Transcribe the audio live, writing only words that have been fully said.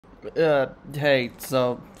Hey,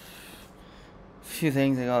 so a few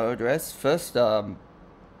things I gotta address. First, do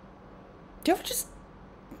you ever just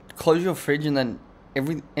close your fridge and then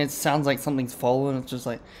it sounds like something's fallen? It's just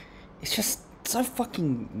like it's just so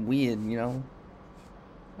fucking weird, you know.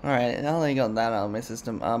 All right, now that I got that out of my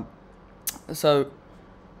system, so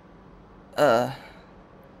uh,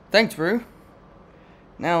 thanks, Brew.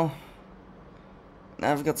 Now,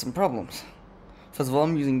 now I've got some problems. First of all,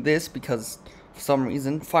 I'm using this because for some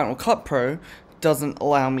reason Final Cut Pro doesn't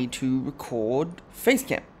allow me to record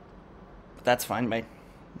facecam. But that's fine, mate.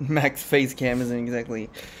 Max face cam isn't exactly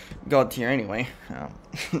god tier anyway.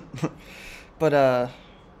 But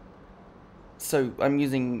so I'm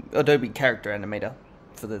using Adobe Character Animator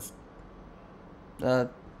for this. Uh,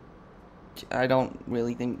 I don't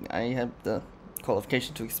really think I have the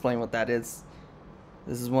qualification to explain what that is.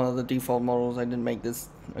 This is one of the default models. I didn't make this.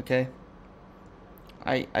 Okay.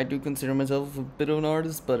 I do consider myself a bit of an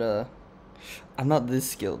artist, but I'm not this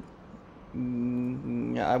skilled.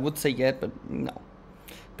 I would say yet, but no.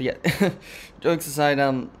 But yeah, jokes aside,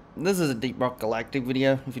 this is a Deep Rock Galactic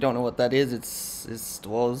video. If you don't know what that is, it's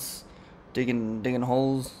dwarves digging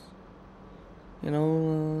holes. You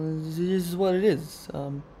know, this is what it is.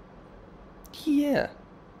 Yeah.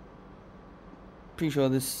 Pretty sure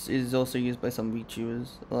this is also used by some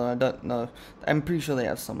VTubers. I don't know. I'm pretty sure they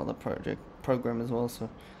have some other program as well, so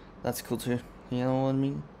that's cool too. You know what I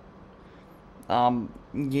mean?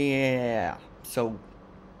 Yeah. So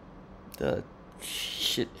the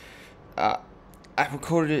shit. I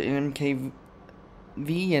recorded it in MKV,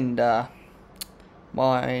 and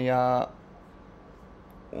my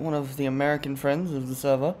one of the American friends of the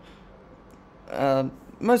server,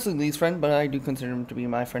 mostly Lee's friend, but I do consider him to be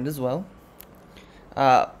my friend as well,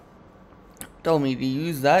 uh, told me to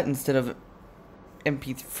use that instead of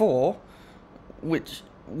MP4, which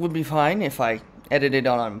would be fine if I edited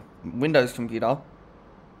on a Windows computer.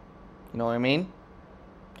 You know what I mean?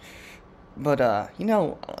 But for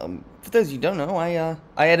those of you who don't know, I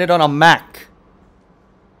edit on a Mac.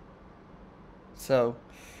 So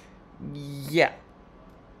yeah,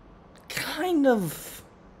 kind of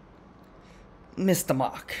missed the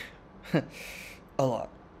mark a lot.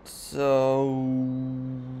 So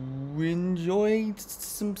enjoy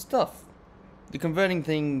some stuff. The converting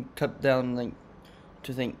thing cut down like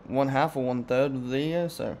to think 1/2 or 1/3 of the video,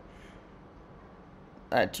 so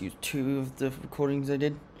I had to use 2 of the recordings I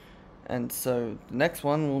did, and so the next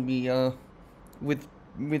one will be with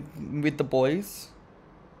the boys.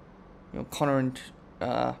 You know, Connor and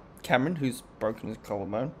Cameron, who's broken his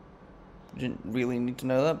collarbone. Didn't really need to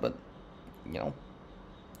know that, but you know,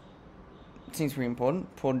 it seems pretty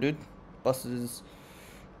important. Poor dude, busted his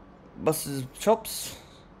chops.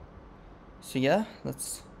 So yeah,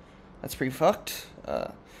 that's pretty fucked.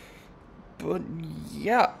 But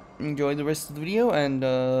yeah, enjoy the rest of the video, and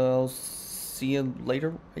I'll see you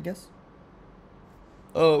later, I guess.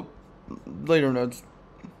 Later, nerds.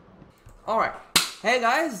 Alright. Hey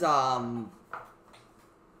guys,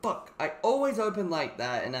 fuck. I always open like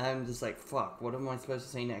that, and I'm just like, fuck, what am I supposed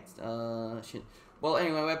to say next? Shit. Well,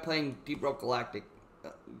 anyway, we're playing Deep Rock Galactic.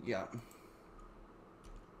 Yeah.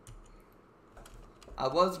 I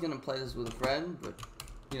was gonna play this with a friend, but,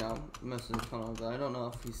 you know, most of the time I don't know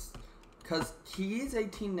if he's... Because he is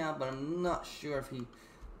 18 now, but I'm not sure if he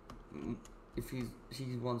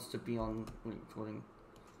wants to be on recording.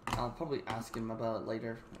 I'll probably ask him about it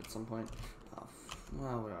later at some point.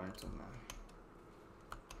 Well, whatever, it doesn't matter.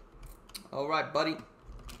 Alright, buddy.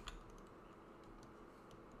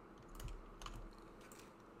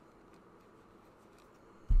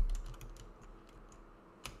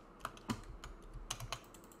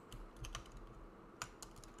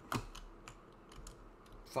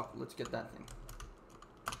 Fuck, let's get that thing.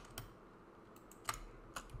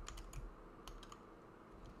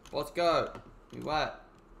 Let's go. You what?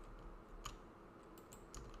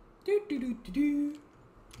 Do do do do do.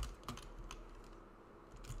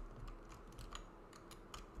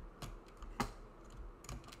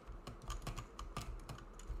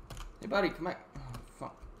 Hey buddy, come back. Oh,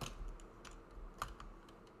 fuck.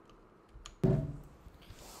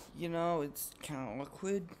 You know, it's kind of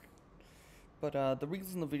awkward. But the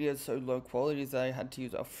reason the video is so low quality is that I had to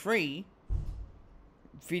use a free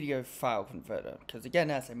video file converter. Because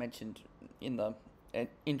again, as I mentioned in the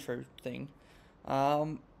intro thing,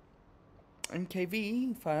 MKV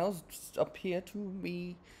files appear to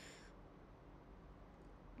be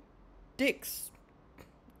dicks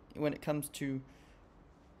when it comes to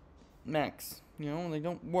Macs. You know, they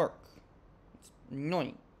don't work. It's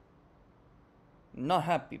annoying. I'm not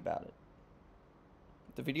happy about it.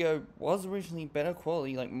 The video was originally better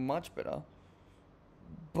quality, like much better,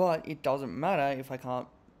 but it doesn't matter if I can't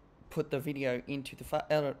put the video into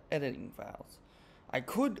the editing files. I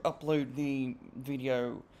could upload the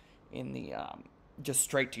video in the just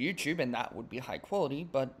straight to YouTube, and that would be high quality.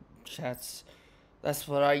 But that's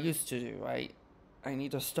what I used to do. I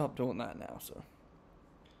need to stop doing that now. So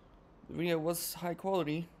the video was high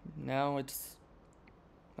quality. Now it's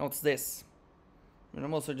this, and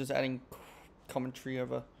I'm also just adding commentary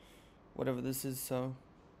over whatever this is. So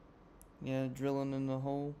yeah, drilling in the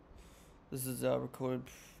hole. This is recorded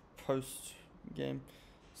post game.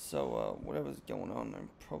 So whatever's going on, I'm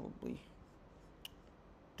probably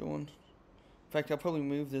doing. In fact, I'll probably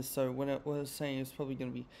move this so what I was saying is probably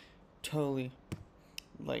going to be totally,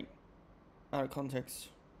 like, out of context.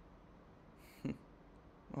 Oh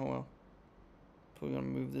well. Probably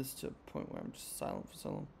going to move this to a point where I'm just silent for so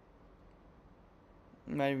long.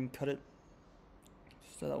 I might even cut it.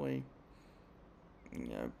 So that way, you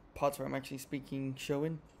know, parts where I'm actually speaking show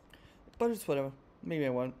in. But it's whatever. Maybe I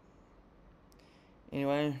won't.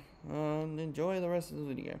 Anyway, enjoy the rest of the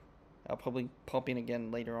video. I'll probably pop in again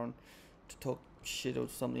later on to talk shit or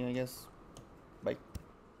something, I guess. Bye.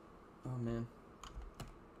 Oh man.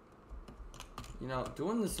 You know,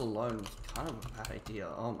 doing this alone is kind of a bad idea.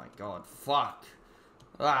 Oh my god. Fuck.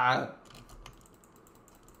 Ah.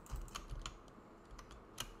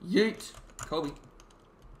 Yeet. Kobe.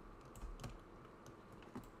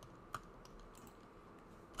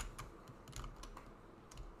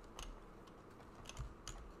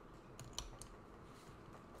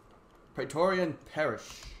 Praetorian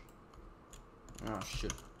Parish. Oh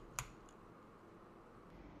shit.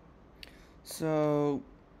 So,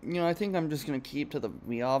 you know, I think I'm just gonna keep to the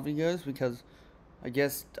VR videos because I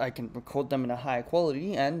guess I can record them in a higher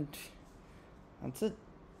quality, and that's it.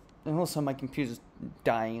 And also my computer's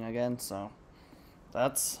dying again, so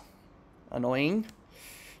that's annoying,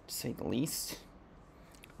 to say the least.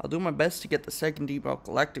 I'll do my best to get the second Rock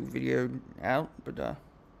Galactic video out, but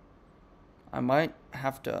I might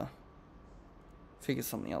have to figure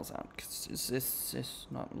something else out, because this is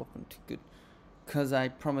not looking too good. Because I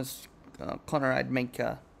promised Connor I'd make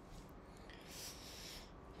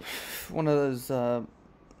one of those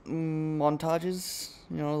montages,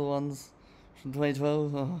 you know, the ones from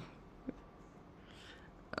 2012.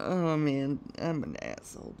 Oh man, I'm an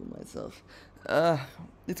asshole to myself.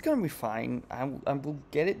 It's gonna be fine. I will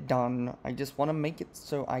get it done. I just want to make it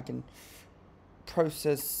so I can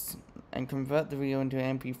process and convert the video into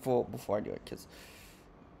MP4 before I do it, because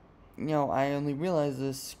you know, I only realize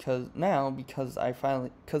this because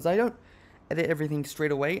I don't edit everything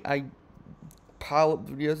straight away. I pile up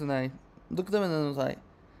videos and I look at them and then I was like,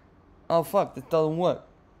 oh fuck, this doesn't work.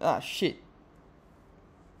 Ah shit.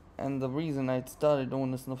 And the reason I started doing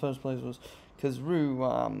this in the first place was because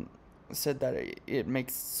Rue said that it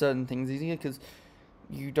makes certain things easier because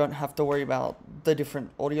you don't have to worry about the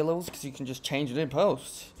different audio levels because you can just change it in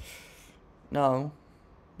post. No,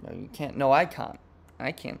 you can't. No, I can't.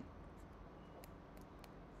 I can't.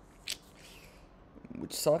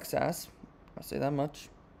 Which sucks ass. I'll say that much.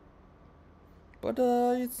 But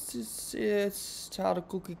it's how the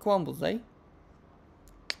cookie crumbles, eh?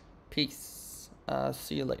 Peace.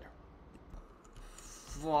 See you later.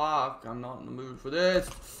 Fuck, I'm not in the mood for this.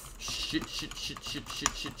 Shit.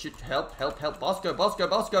 Help.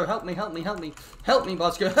 Bosco, help me. Help me,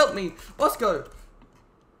 Bosco.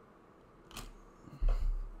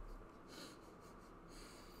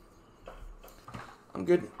 I'm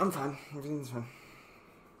good. I'm fine. Everything's fine.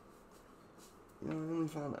 You know, I only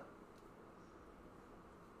found that.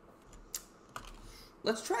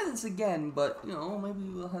 Let's try this again, but, you know, maybe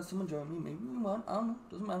we'll have someone join me. Maybe we won't. I don't know.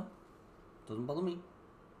 Doesn't matter. Doesn't bother me.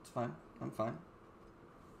 It's fine. I'm fine.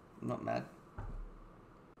 I'm not mad.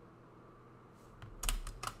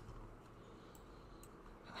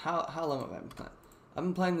 How long have I been playing? I've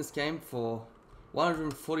been playing this game for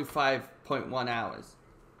 145.1 hours.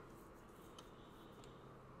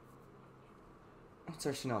 That's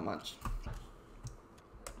actually not much.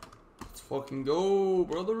 Let's fucking go,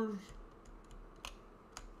 brothers.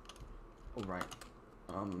 Alright.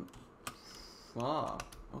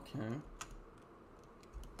 Okay.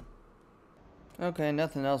 Okay,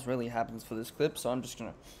 nothing else really happens for this clip, so I'm just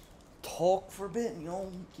gonna talk for a bit, you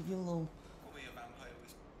know, give you a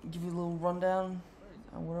little rundown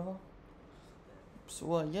or whatever.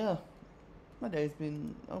 So, yeah, my day's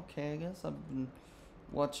been okay, I guess. I've been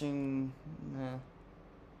watching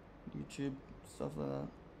YouTube, stuff like that.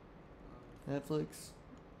 Netflix,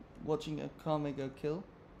 watching A Comic Go Kill.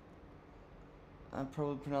 I'm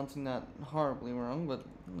probably pronouncing that horribly wrong, but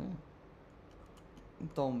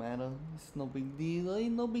it don't matter. It's no big deal.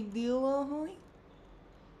 Ain't no big deal, honey.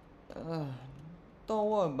 Don't don't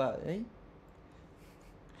worry about it,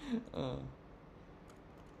 eh?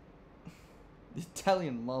 The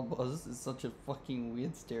Italian mob boss is such a fucking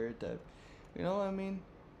weird stereotype. You know what I mean?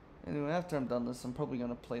 Anyway, after I'm done this, I'm probably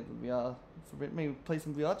gonna play the VR for a bit. Maybe play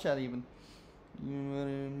some VR chat even.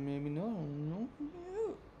 Maybe no.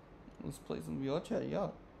 Yeah. Let's play some VR chat, yeah.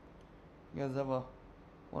 You guys ever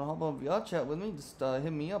wanna hop on VR chat with me? Just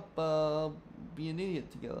hit me up, be an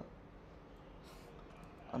idiot together.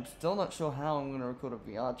 I'm still not sure how I'm gonna record a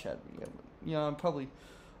VR chat video, but you know,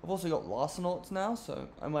 I've also got Larcenauts now, so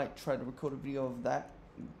I might try to record a video of that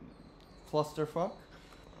clusterfuck.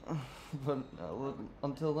 But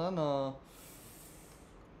until then,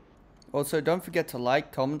 also don't forget to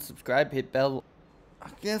like, comment, subscribe, hit bell. I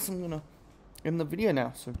guess I'm gonna end the video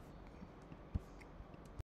now, so